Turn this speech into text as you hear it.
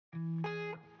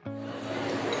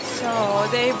So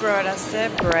they brought us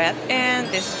the bread and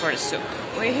this for soup.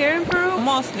 We're here in Peru,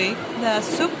 mostly the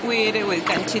soup with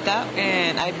canchita,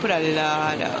 and I put a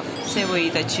lot of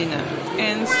cebollita china.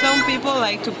 And some people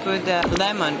like to put the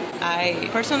lemon.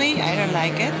 Personally, I don't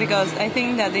like it because I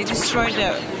think that they destroy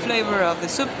the flavor of the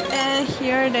soup. And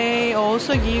here they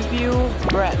also give you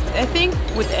bread. I think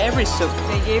with every soup,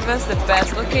 they gave us the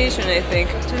best occasion, I think.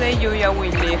 Today Yuya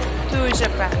will leave to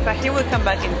Japan, but he will come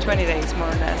back in 20 days more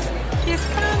or less. He's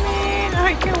coming!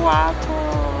 Ay, qué guapo!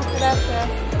 Gracias.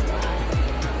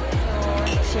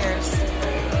 Cheers.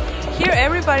 Here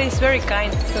everybody is very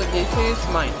kind. So this is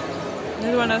mine.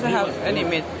 This one doesn't have any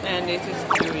meat, and this is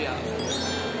Julia.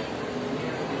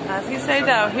 As he said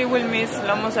that he will miss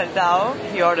lomo saltado,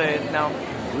 he ordered it now.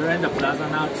 We're in the plaza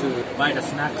now to buy the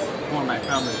snacks for my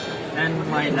family. And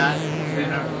my last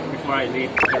dinner before I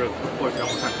leave Peru, of course,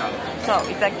 lomo saltado. So,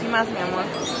 itakimasu, mi amor.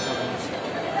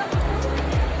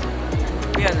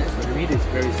 Be honest. The meat is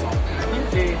very soft. I think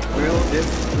they grill this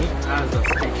meat as a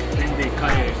steak, then they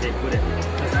cut it and they put it.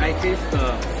 As I taste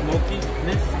the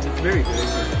smokiness, it's very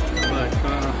delicious. But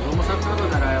lomo saltado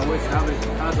that I always have, it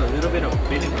has a little bit of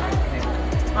vinegar, I think.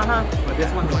 But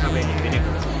this one don't have any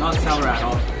vinegar. Not sour at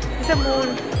all. It's a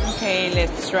moon. Okay,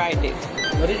 let's try this.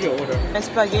 What did you order? A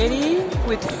spaghetti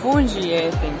with fungi,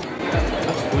 I think.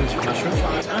 That's fungi, mushroom?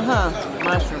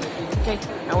 Mushroom. Okay,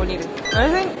 I will eat it. I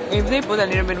think if they put a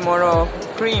little bit more of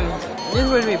cream, this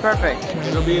will be perfect.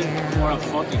 It'll be more of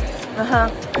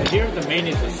saltiness. Here the main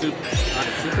is the soup.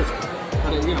 The soup is,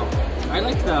 but you know, I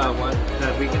like the one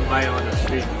that we can buy on the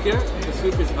street. Here the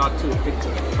soup is not too thick,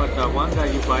 but the one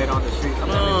that you buy it on the street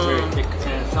sometimes it's very thick.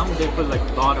 And some they put like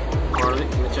a lot of garlic,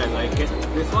 which I like it.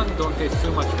 This one don't taste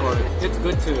too much garlic. It's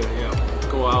good to, you know,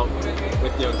 go out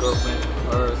with your girlfriend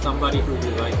or somebody who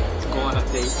you like, go on a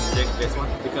date and drink this one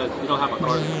because you don't have a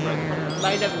garlic bread.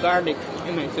 Light of garlic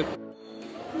in my soup.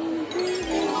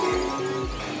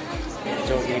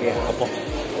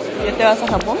 ¿Ya te vas a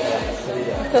Japón?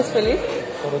 ¿Estás feliz?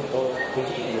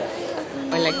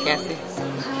 Hola, ¿qué haces?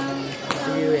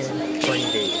 See you in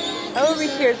 20 days. I will be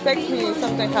here. Text me if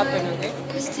something happens, okay?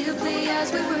 We still play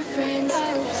as we were friends.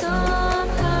 I hope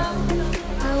somehow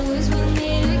I always will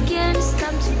meet again. It's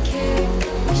time to care.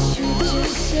 We should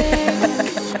just share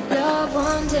love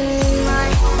one day.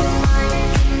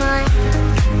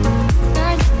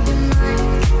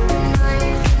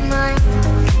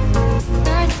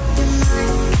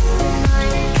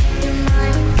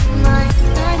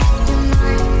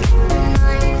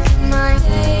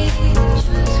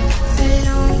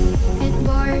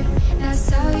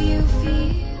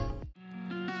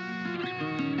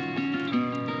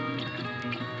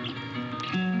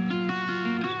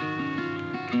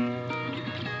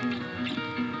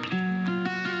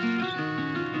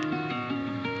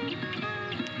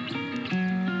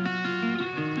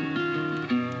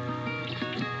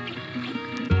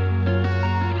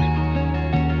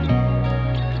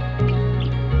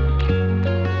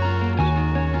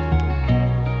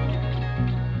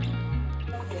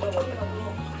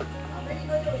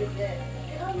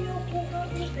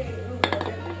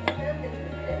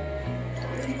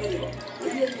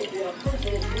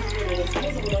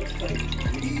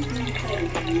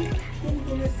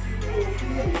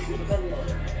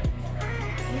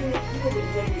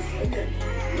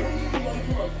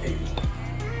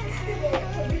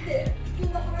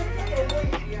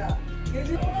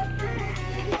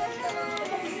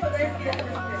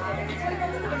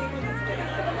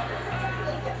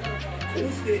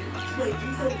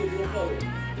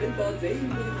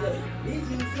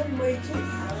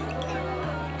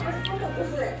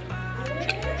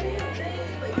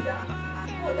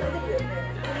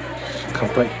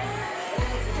 Kanpai.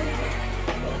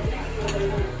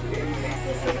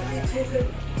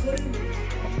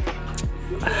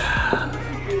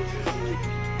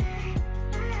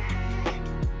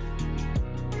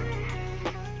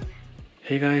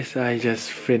 Hey guys, I just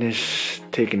finished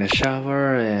taking a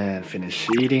shower and finished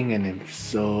eating, and I'm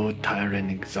so tired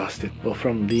and exhausted. Well,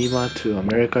 from Lima to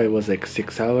America it was like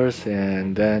 6 hours,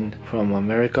 and then from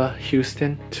America,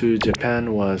 Houston to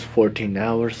Japan was 14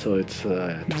 hours, so it's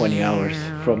 20 hours.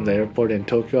 From the airport in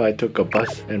Tokyo I took a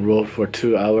bus and rode for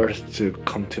 2 hours to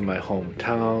come to my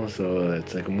hometown, so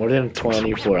it's like more than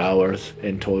 24 hours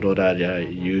in total that I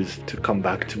used to come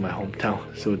back to my hometown.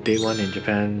 So day 1 in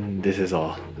Japan, this is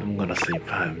all. I'm gonna sleep.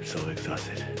 I'm so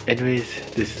exhausted. Anyways,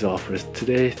 this is all for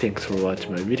today. Thanks for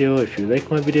watching my video. If you like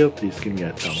my video, please give me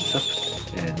a thumbs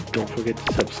up and don't forget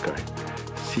to subscribe.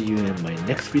 See you in my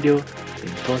next video.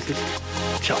 Entonces,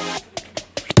 chao.